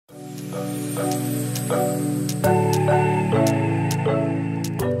Hi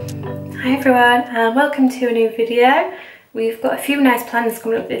everyone and welcome to a new video. We've got a few nice plans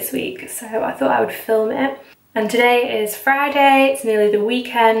coming up this week, so I thought I would film it. And today is Friday, it's nearly the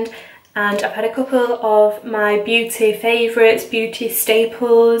weekend, and I've had a couple of my beauty favourites, beauty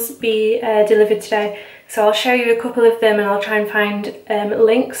staples be delivered today. So I'll show you a couple of them and I'll try and find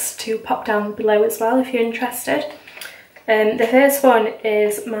links to pop down below as well if you're interested. The first one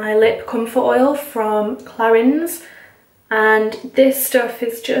is my lip comfort oil from Clarins, and this stuff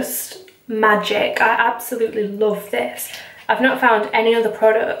is just magic. I absolutely love this. I've not found any other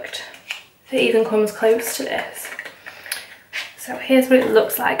product that even comes close to this. So here's what it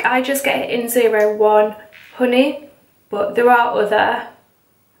looks like. I just get it in 01 honey, but there are other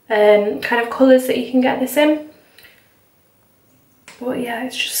kind of colours that you can get this in. But yeah,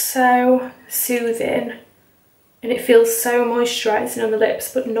 it's just so soothing and it feels so moisturising on the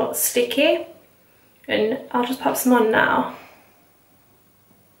lips but not sticky. And I'll just pop some on now.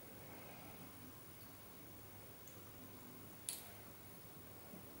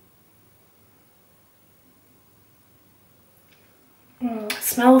 It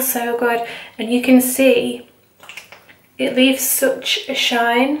smells so good, and you can see it leaves such a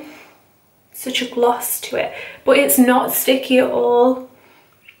shine, such a gloss to it, but it's not sticky at all.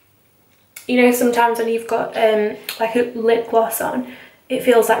 You know, sometimes when you've got like a lip gloss on, it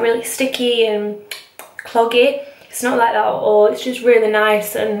feels like really sticky and cloggy. It's not like that at all. It's just really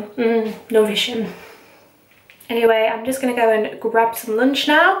nice and nourishing. Anyway, I'm just going to go and grab some lunch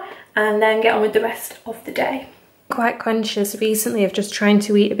now and then get on with the rest of the day. Quite conscious recently of just trying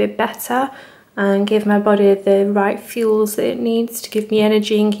to eat a bit better and give my body the right fuels that it needs to give me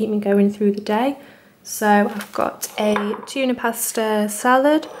energy and keep me going through the day. So I've got a tuna pasta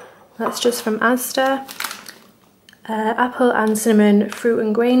salad, that's just from Asda, apple and cinnamon fruit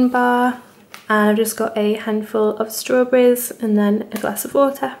and grain bar, and I've just got a handful of strawberries and then a glass of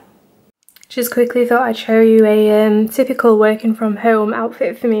water. Just quickly thought I'd show you a typical working from home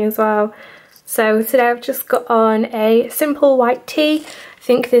outfit for me as well. So today I've just got on a simple white tee. I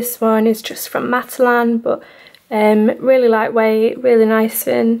think this one is just from Matalan, but really lightweight, really nice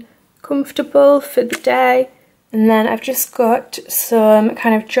and comfortable for the day. And then I've just got some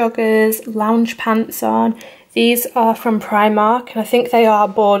kind of joggers, lounge pants on. These are from Primark and I think they are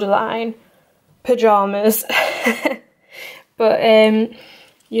borderline pyjamas. But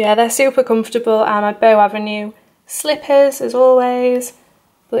yeah, they're super comfortable, and my Bow Avenue slippers as always.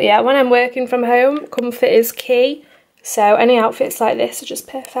 But yeah, when I'm working from home, comfort is key, so any outfits like this are just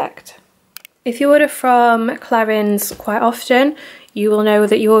perfect. If you order from Clarins quite often, you will know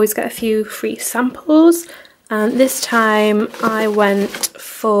that you always get a few free samples, and this time I went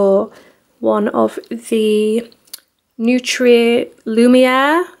for one of the Nutri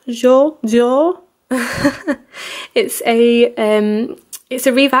Lumiere Jour. It's a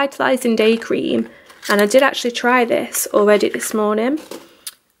revitalising day cream, and I did actually try this already this morning.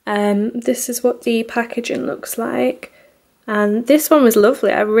 This is what the packaging looks like, and this one was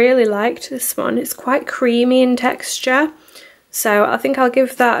lovely. I really liked this one. It's quite creamy in texture, so I think I'll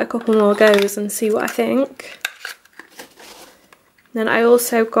give that a couple more goes and see what I think. Then I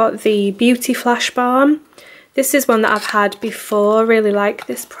also got the Beauty Flash Balm. This is one that I've had before. I really like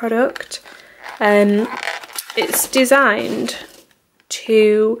this product. It's designed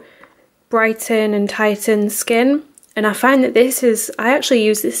to brighten and tighten skin, and I find that I actually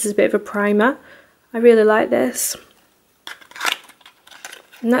use this as a bit of a primer. I really like this.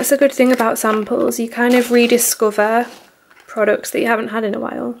 And that's a good thing about samples. You kind of rediscover products that you haven't had in a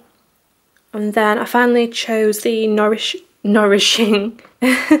while. And then I finally chose the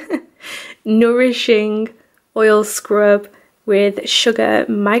nourishing oil scrub with sugar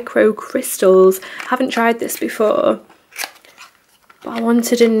micro crystals. I haven't tried this before, but I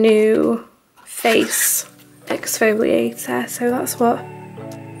wanted a new face exfoliator, so that's what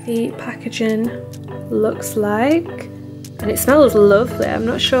the packaging looks like, and it smells lovely. I'm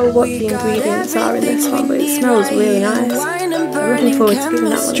not sure what the ingredients are in this one, but it smells really nice. I'm looking forward to giving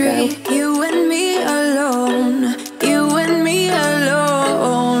that one a go. You and me alone, you and me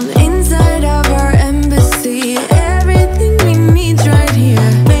alone, inside of our embassy, everything we need right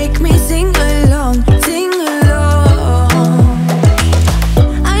here. Make me sing along, sing along.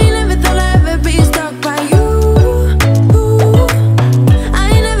 I never thought I'd ever be stuck by you.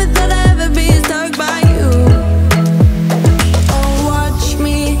 I never thought I'd ever be stuck by you. Oh, watch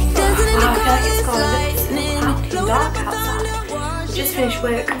me dancing in the car, it's lightning. Dark outside. We just finished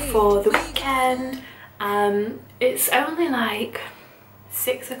work for the weekend. It's only like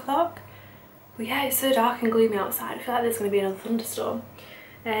 6 o'clock, but yeah, it's so dark and gloomy outside. I feel like there's going to be another thunderstorm.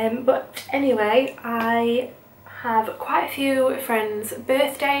 But anyway, I have quite a few friends'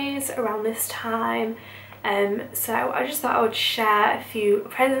 birthdays around this time, so I just thought I would share a few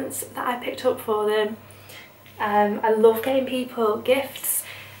presents that I picked up for them. I love getting people gifts,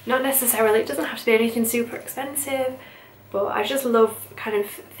 not necessarily, it doesn't have to be anything super expensive, but I just love kind of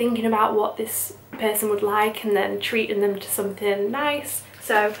thinking about what this person would like and then treating them to something nice.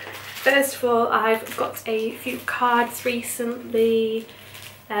 So first of all, I've got a few cards recently.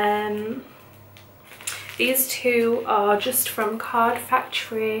 These two are just from Card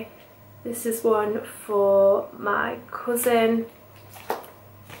Factory. This is one for my cousin,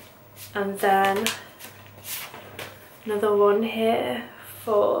 and then another one here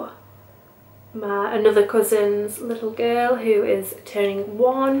for my another cousin's little girl who is turning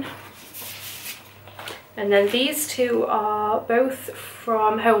 1. And then these two are both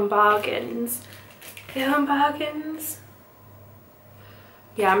from Home Bargains. They're Home Bargains?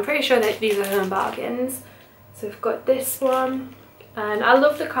 Yeah, I'm pretty sure that these are Home Bargains. So we've got this one, and I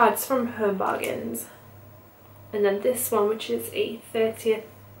love the cards from Home Bargains. And then this one, which is a 30th.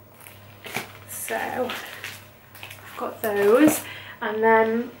 So I've got those. And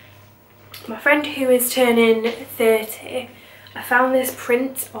then my friend who is turning 30, I found this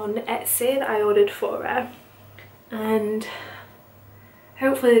print on Etsy that I ordered for her, and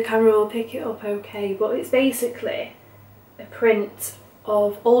hopefully the camera will pick it up okay, but it's basically a print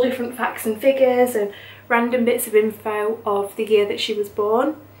of all different facts and figures and random bits of info of the year that she was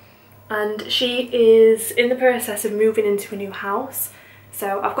born. And she is in the process of moving into a new house,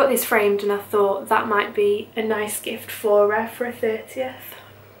 so I've got this framed and I thought that might be a nice gift for her for a 30th.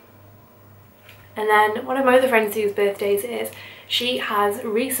 And then one of my other friends whose birthdays it is, she has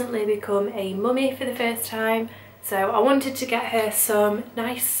recently become a mummy for the first time, so I wanted to get her some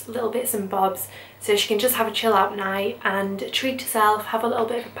nice little bits and bobs so she can just have a chill out night and treat herself, have a little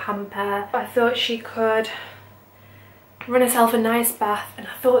bit of a pamper. I thought she could run herself a nice bath, and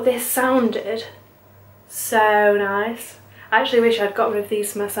I thought this sounded so nice. I actually wish I'd got one of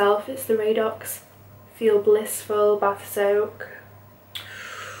these for myself. It's the Radox Feel Blissful Bath Soak.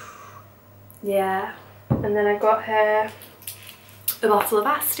 Yeah, and then I got her a bottle of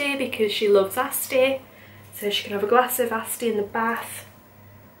Asti because she loves Asti, so she can have a glass of Asti in the bath.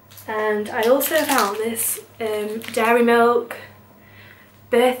 And I also found this Dairy Milk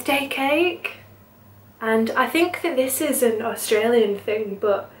birthday cake, and I think that this is an Australian thing,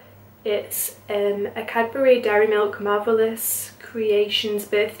 but it's a Cadbury Dairy Milk Marvellous Creations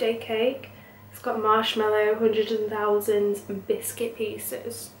birthday cake. It's got marshmallow, hundreds and thousands, and biscuit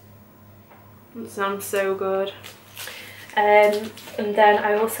pieces. It sounds so good. And then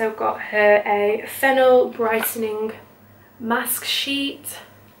I also got her a Fennel Brightening Mask Sheet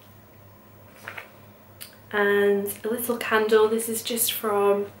and a little candle. This is just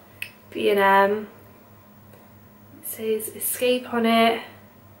from B&M. It says Escape on it.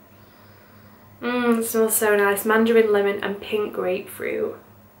 It smells so nice. Mandarin lemon and pink grapefruit.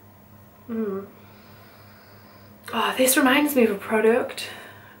 Oh, this reminds me of a product.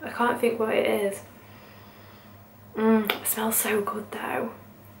 I can't think what it is. It smells so good though.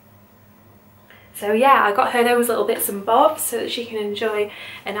 So yeah, I got her those little bits and bobs so that she can enjoy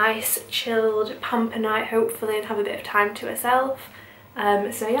a nice chilled pamper night hopefully and have a bit of time to herself.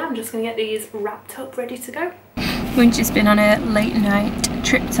 So yeah, I'm just going to get these wrapped up, ready to go. We've just been on a late night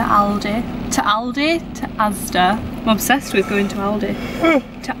trip to Aldi. To Asda. I'm obsessed with going to Aldi.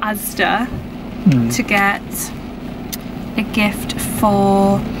 To Asda to get a gift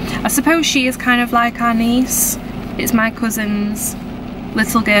for, I suppose she is kind of like our niece. It's my cousin's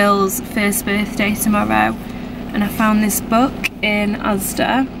little girl's first birthday tomorrow, and I found this book in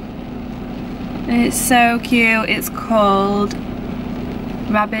Asda. It's so cute. It's called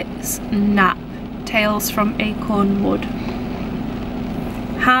Rabbit's Nap, Tales from Acorn Wood.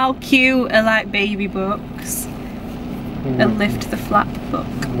 How cute are like baby books? A Lift the Flap book.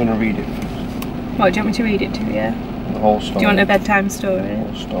 I'm gonna read it first. What, do you want me to read it to you? The whole story. Do you want a bedtime story? The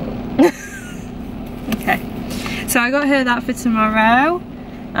whole story. Okay. So I got her that for tomorrow,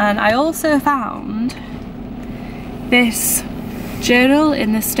 and I also found this journal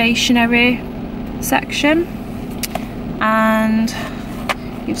in the stationery section, and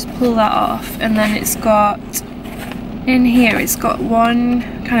you just pull that off, and then it's got in here, it's got one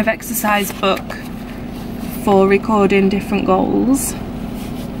kind of exercise book for recording different goals,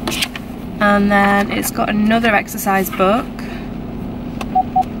 and then it's got another exercise book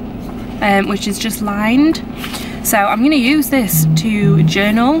which is just lined. So I'm going to use this to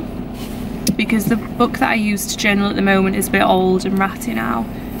journal, because the book that I use to journal at the moment is a bit old and ratty now.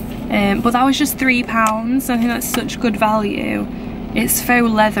 But that was just £3, I think that's such good value. It's faux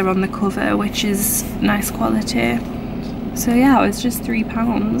leather on the cover, which is nice quality. So yeah, it was just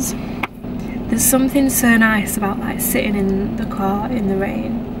 £3. There's something so nice about like sitting in the car in the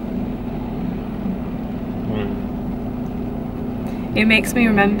rain. It makes me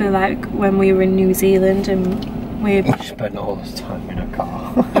remember like when we were in New Zealand and we spent all this time in a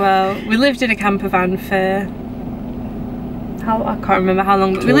car. Well, we lived in a camper van for I can't remember how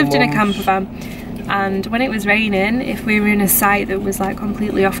long, but we lived in a camper van, and when it was raining, if we were in a site that was like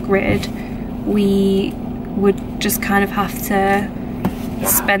completely off grid, we would just kind of have to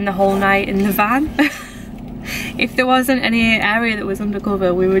spend the whole night in the van. If there wasn't any area that was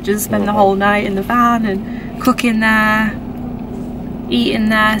undercover, we would just spend the whole night in the van and cooking there, eating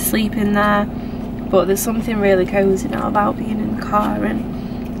there, sleeping there. But there's something really cozy now about being in the car,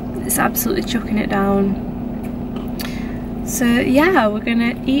 and it's absolutely chucking it down. So yeah, we're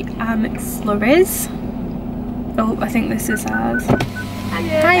gonna eat our McFlurries. Oh, I think this is ours.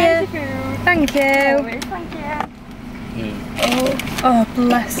 Hiya. Thank you. Oh,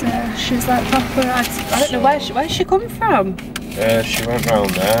 bless her. She's like proper. I don't know where's she come from. She went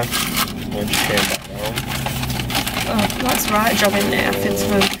round there when she came back down. Oh, that's right, job in there. Having to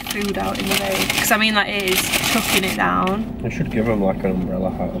throw food out in the rain. Because I mean, that is chucking it down. They should give them like an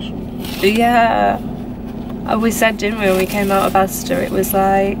umbrella hat or something. Yeah. We said, didn't we, when we came out of Asda, it was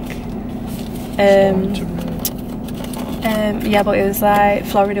like, yeah, but it was like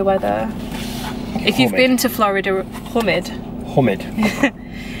Florida weather. If you've been to Florida, humid.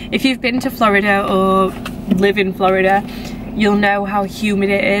 If you've been to Florida or live in Florida, you'll know how humid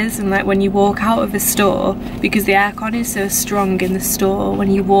it is, and like when you walk out of a store, because the aircon is so strong in the store, when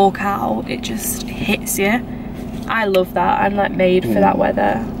you walk out, it just hits you. I love that. I'm like made for that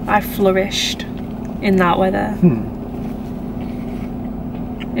weather. I flourished in that weather.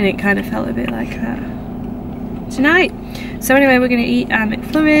 And it kind of felt a bit like that tonight. So anyway, we're gonna eat our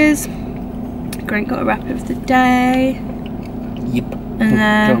McFlurries. Grant got a wrap of the day. Yep. And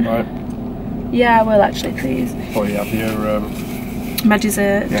then yeah, I will actually, please. Oh, you have your my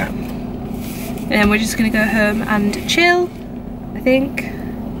dessert. Yeah. And then we're just gonna go home and chill, I think.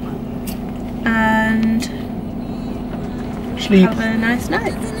 And sleep. Have a nice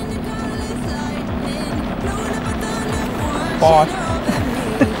night. Bye.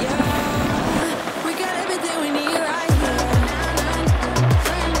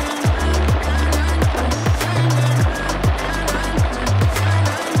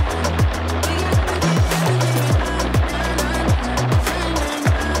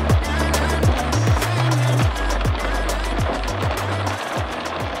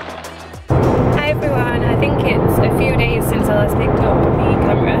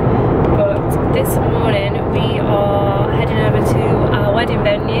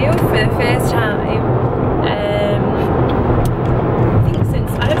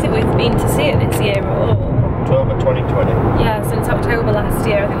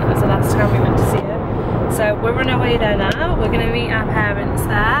 We're on our way there now. We're going to meet our parents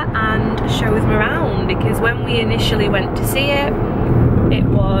there and show them around, because when we initially went to see it, it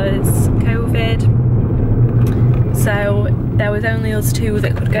was COVID, so there was only us two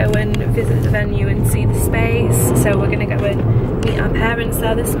that could go and visit the venue and see the space. So we're going to go and meet our parents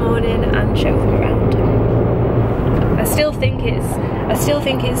there this morning and show them around. I still think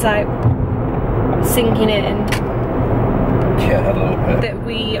it's like sinking in. Yeah, a little bit. That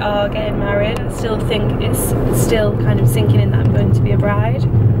we are getting married. I still think it's still kind of sinking in that I'm going to be a bride.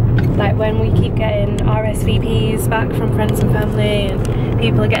 Like when we keep getting RSVPs back from friends and family, and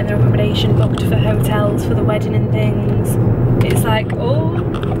people are getting their accommodation booked for hotels for the wedding and things, it's like, oh,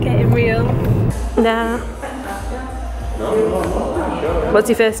 getting real. Nah. What's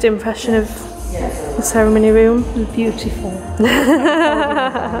your first impression of the ceremony room? Beautiful.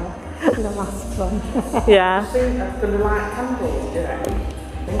 The last one. Yeah. Do they light candles, do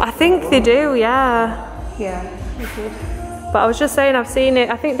they? I think they do, yeah. Yeah, they did. But I was just saying, I've seen it.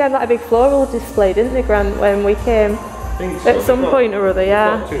 I think they had like a big floral display, didn't they, Grant, when we came? At some point or other,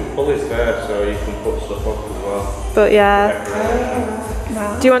 yeah. Got 2 pulleys there, so you can put stuff up as well. But yeah.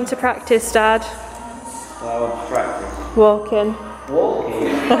 Right. Do you want to practice, Dad? I want to practice. Walking.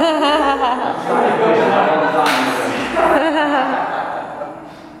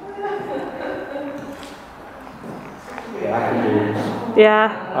 Yeah, I can do this. Yeah.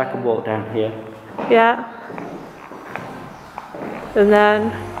 I can walk down here. Yeah. And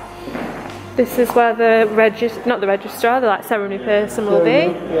then this is where the not the registrar, the like ceremony person will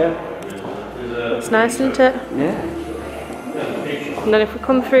be. Yeah. It's nice, isn't it? Yeah. And then if we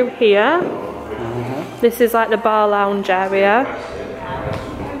come through here, this is like the bar lounge area.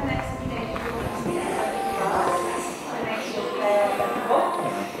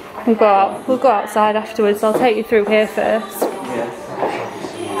 We'll go outside afterwards. I'll take you through here first.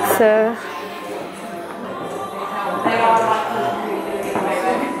 So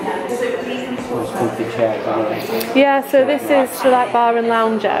yeah, so this is the like bar and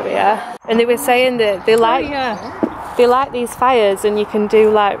lounge area, and they were saying that they like they like these fires, and you can do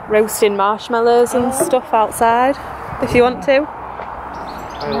like roasting marshmallows and stuff outside if you want to.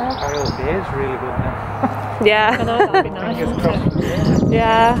 Kyle beer's really good now. Yeah. I know, that'd be nice, wouldn't it?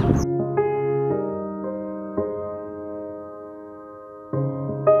 Yeah.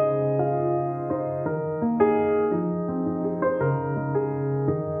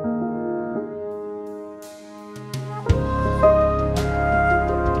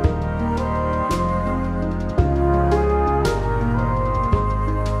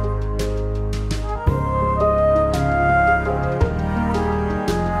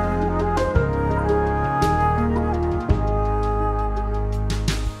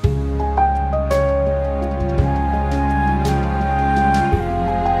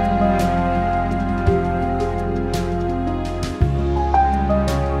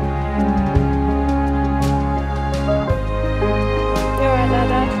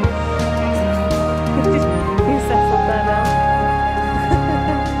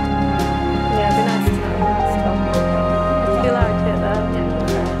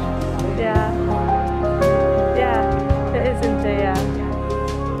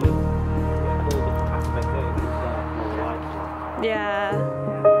 Yeah.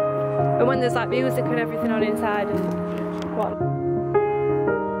 And when there's like music and everything on inside and what.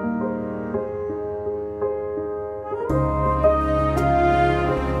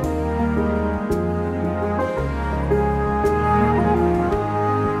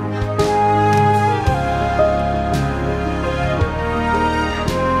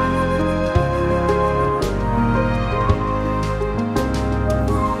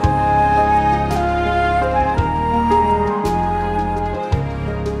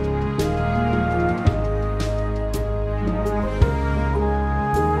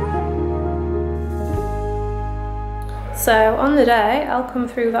 So on the day, I'll come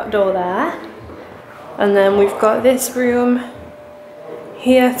through that door there, and then we've got this room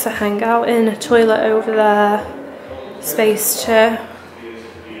here to hang out in, a toilet over there, space to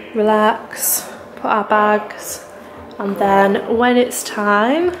relax, put our bags, and then when it's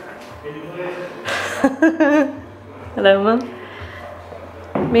time, hello Mum,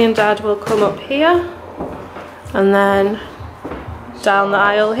 me and Dad will come up here, and then down the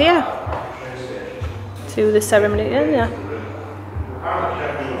aisle here to the ceremony. Yeah.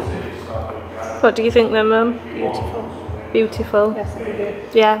 What do you think then, Mum? Beautiful. Beautiful. Yes, it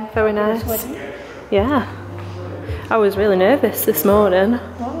is. Yeah, very nice. Yeah. I was really nervous this morning.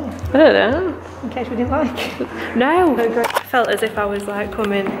 Why? I don't know. In case we didn't like it. No. I felt as if I was like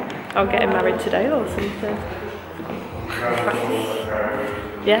coming or getting married today or something.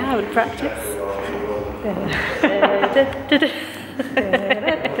 Yeah, I would practice.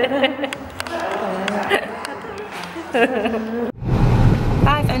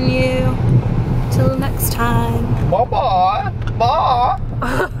 Bye venue. Till next time. Bye bye. Bye.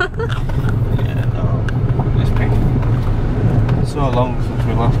 Yeah, no. It's been so long since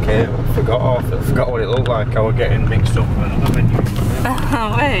we last came. I forgot what it looked like. I was getting mixed up with another venue. Where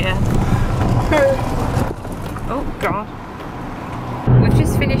are you? Oh god. We've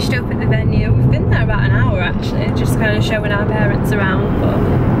just finished up at the venue. We've been there about an hour actually, just kind of showing our parents around,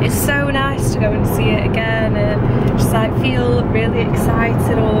 but it's so nice to go and see it again and just like feel really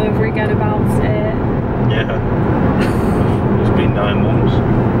excited all over again about it. Yeah. It's been 9 months.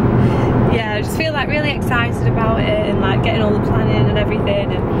 Yeah, I just feel like really excited about it and like getting all the planning and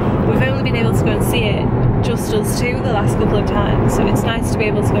everything, and we've only been able to go and see it just us two the last couple of times, so it's nice to be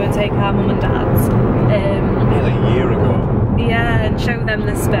able to go and take our mum and dad's. Nearly a year ago. Yeah, and show them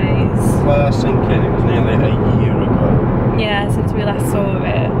the space. Well, I was thinking it was nearly a year ago. Yeah, since we last saw it.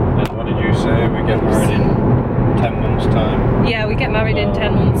 And what did you say? We get married in 10 months' time? Yeah, we get married in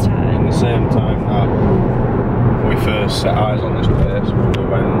 10 months' In time. the same time that we first set eyes on this place,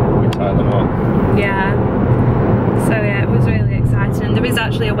 when we tied them up. Yeah. So yeah, it was really exciting. And there is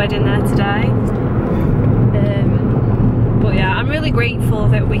actually a wedding there today. But yeah, I'm really grateful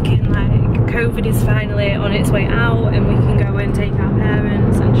that we can COVID is finally on its way out and we can go and take our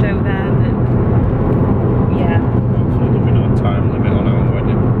parents and show them, and yeah. Hopefully there'll be no time limit on our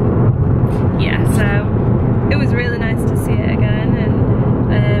wedding. Yeah, so it was really nice to see it again,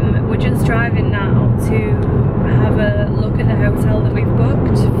 and we're just driving now to have a look at the hotel that we've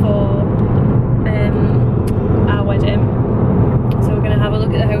booked for our wedding. So we're going to have a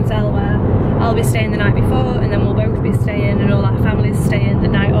look at the hotel where I'll be staying the night before, and then we'll both be staying and all our families staying the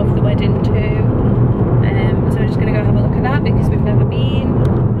night of the wedding.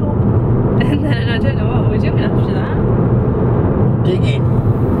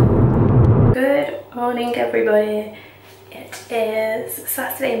 everybody, it is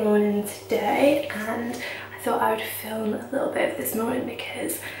Saturday morning today and I thought I would film a little bit of this morning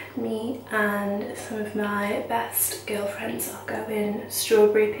because me and some of my best girlfriends are going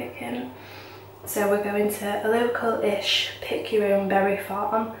strawberry picking. So we're going to a local-ish pick your own berry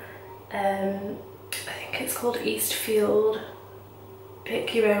farm. I think it's called Eastfield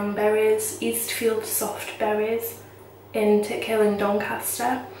Pick Your Own Berries, Eastfield Soft Berries in Tickhill in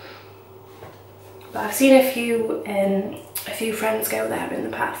Doncaster. But I've seen a few friends go there in the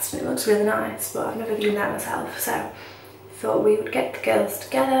past and it looks really nice, but I've never been there myself, so thought we would get the girls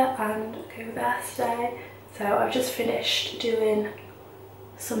together and go there today. So I've just finished doing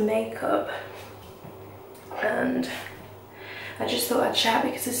some makeup and I just thought I'd chat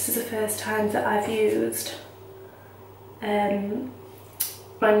because this is the first time that I've used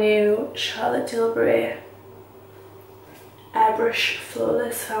my new Charlotte Tilbury Airbrush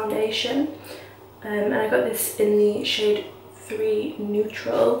Flawless Foundation. And I got this in the shade 3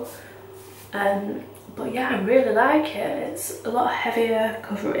 Neutral, but yeah, I really like it. It's a lot heavier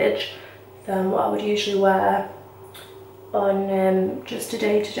coverage than what I would usually wear on just a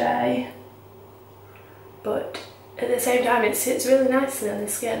day-to-day, but at the same time it sits really nicely on the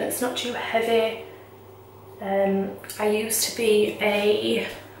skin. It's not too heavy. I used to be a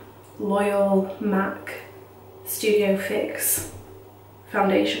L'Oreal MAC Studio Fix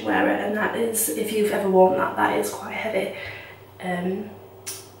foundation wearer, and that is, if you've ever worn that, that is quite heavy.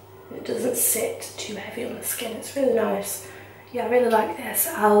 It doesn't sit too heavy on the skin. It's really nice. Yeah, I really like this.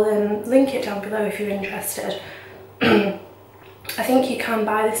 I'll link it down below if you're interested. I think you can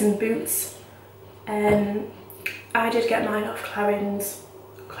buy this in Boots. I did get mine off Clarins.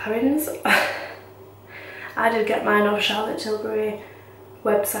 I did get mine off Charlotte Tilbury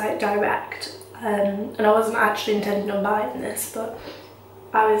website direct, and I wasn't actually intending on buying this, but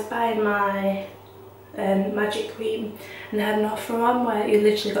I was buying my magic cream and they had an offer on where you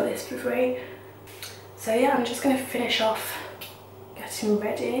literally got this for free. So yeah, I'm just going to finish off getting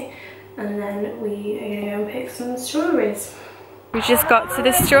ready and then we are going to go and pick some strawberries. We just got to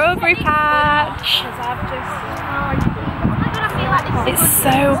the strawberry patch. It's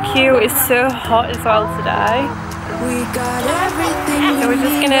so cute, it's so hot as well today. So we're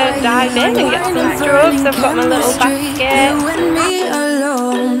just gonna dive in and get some strawberries. I've got my little basket. You and me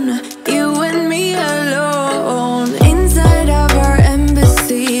alone, you and me alone, inside of our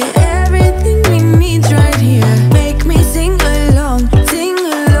embassy. Everything we need's right here. Make me sing along, sing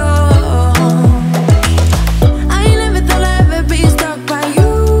along. I never thought I'd ever be stuck by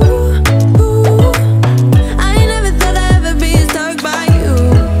you. I never thought I'd ever be stuck by you.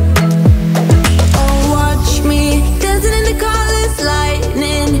 Oh, watch me dancing in the colors,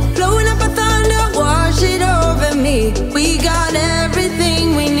 lightning blowing up a thunder, wash it over me. We got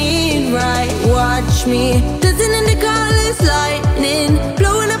everything we need, right? Watch me dancing in the colors, lightning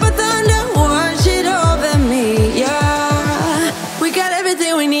blowing up a thunder, wash it over me. Yeah, we got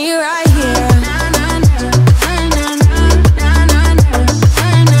everything we need right here.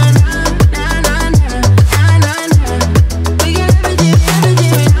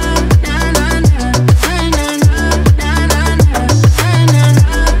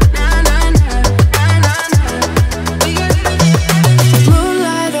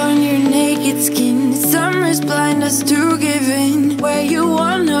 Moonlight on your naked skin, summer's blind us to giving. Where you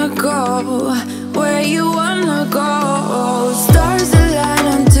wanna go, where you wanna go. Stars align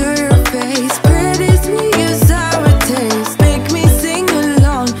onto your face, pretty sweet your sour taste. Make me sing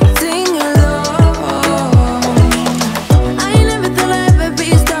along, sing along. I never thought I'd ever be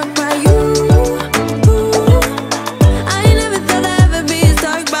stuck by you. I never thought I'd ever be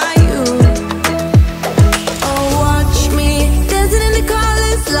stuck by you. Oh, watch me dancing in the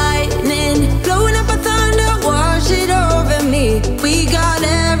colors, lightning blowing up a thunder, wash it over me. We got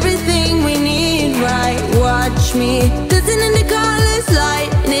everything we need, right? Watch me dancing in the colors,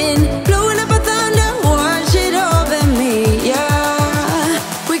 lightning blowing up a thunder, wash it over me. Yeah,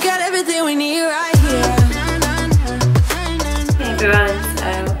 we got everything we need right here. Hey everyone, so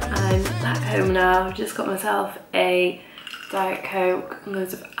I'm at home now. I've just got myself a Diet Coke and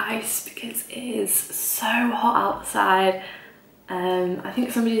loads of ice because it is so hot outside. I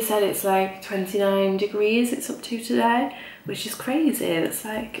think somebody said it's like 29 degrees it's up to today, which is crazy. It's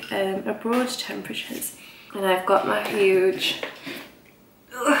like abroad temperatures. And I've got my huge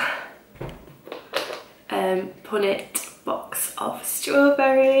punnet box of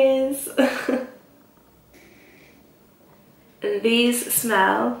strawberries. These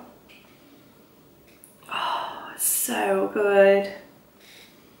smell so good.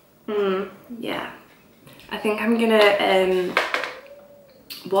 Yeah, I think I'm gonna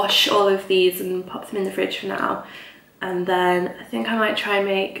wash all of these and pop them in the fridge for now. And then I think I might try and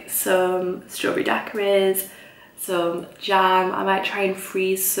make some strawberry daiquiris, some jam. I might try and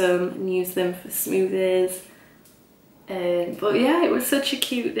freeze some and use them for smoothies. But yeah, it was such a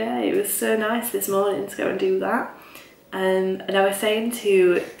cute day. It was so nice this morning to go and do that. And I was saying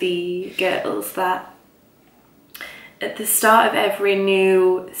to the girls that at the start of every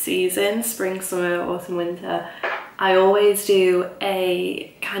new season, spring, summer, autumn, winter, I always do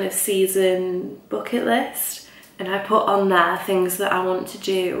a kind of season bucket list, and I put on there things that I want to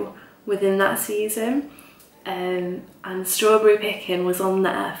do within that season. And strawberry picking was on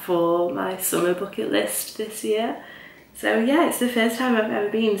there for my summer bucket list this year. So yeah, it's the first time I've ever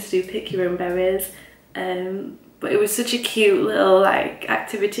been to do pick your own berries. But it was such a cute little like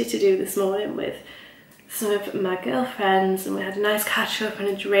activity to do this morning with some of my girlfriends, and we had a nice catch up and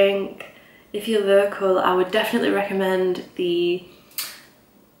a drink. If you're local, I would definitely recommend the,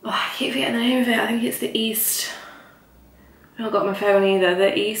 oh, I keep forgetting the name of it, I think it's the East, I haven't got my phone either,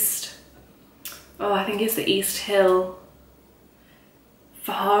 the East, oh, I think it's the East Hill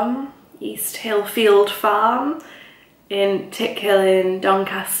Farm, East Hill Field Farm in Tickhill in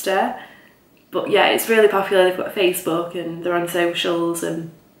Doncaster. But yeah, it's really popular. They've got Facebook and they're on socials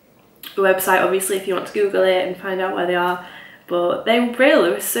and a website, obviously, if you want to Google it and find out where they are. But they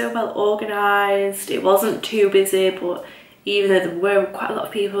were so well organised. It wasn't too busy, but even though there were quite a lot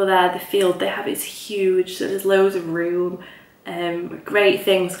of people there, the field they have is huge, so there's loads of room. Great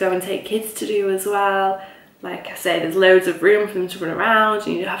things to go and take kids to do as well. Like I say, there's loads of room for them to run around,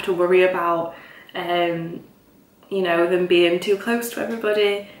 and you don't have to worry about you know, them being too close to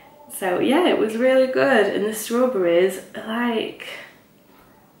everybody. So yeah, it was really good, and the strawberries are like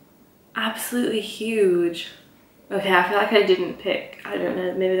absolutely huge. Okay, I feel like I didn't pick, I don't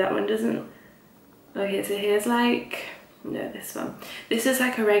know, maybe that one doesn't. Okay, so here's like, no, this one. This is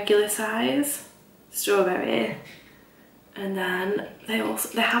like a regular size strawberry, and then they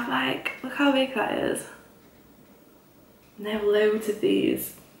have like, look how big that is. And they have loads of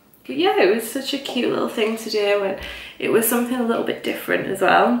these. But yeah, it was such a cute little thing to do, and it was something a little bit different as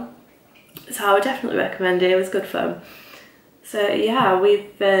well. So I would definitely recommend it. It was good fun. So yeah, we've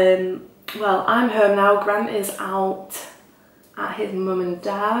well, I'm home now. Grant is out at his mum and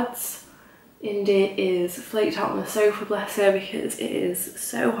dad's. Indy is flaked out on the sofa, bless her, because it is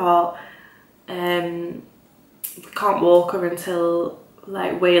so hot. We can't walk her until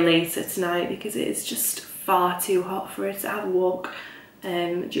like way later tonight because it is just far too hot for her to have a walk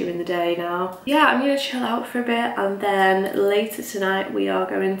during the day now. Yeah, I'm gonna chill out for a bit, and then later tonight we are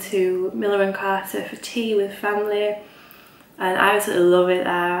going to Miller and Carter for tea with family, and I absolutely love it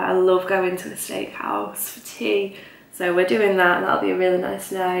there. I love going to a steakhouse for tea, so we're doing that, and that'll be a really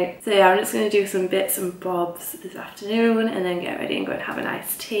nice night. So yeah, I'm just gonna do some bits and bobs this afternoon and then get ready and go and have a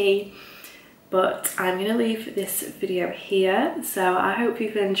nice tea. But I'm gonna leave this video here, so I hope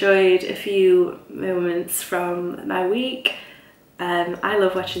you've enjoyed a few moments from my week. I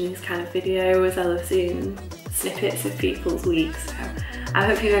love watching these kind of videos. I love seeing snippets of people's weeks. So I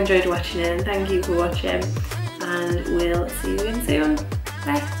hope you've enjoyed watching it, and thank you for watching, and we'll see you again soon.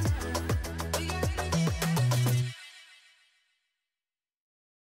 Bye.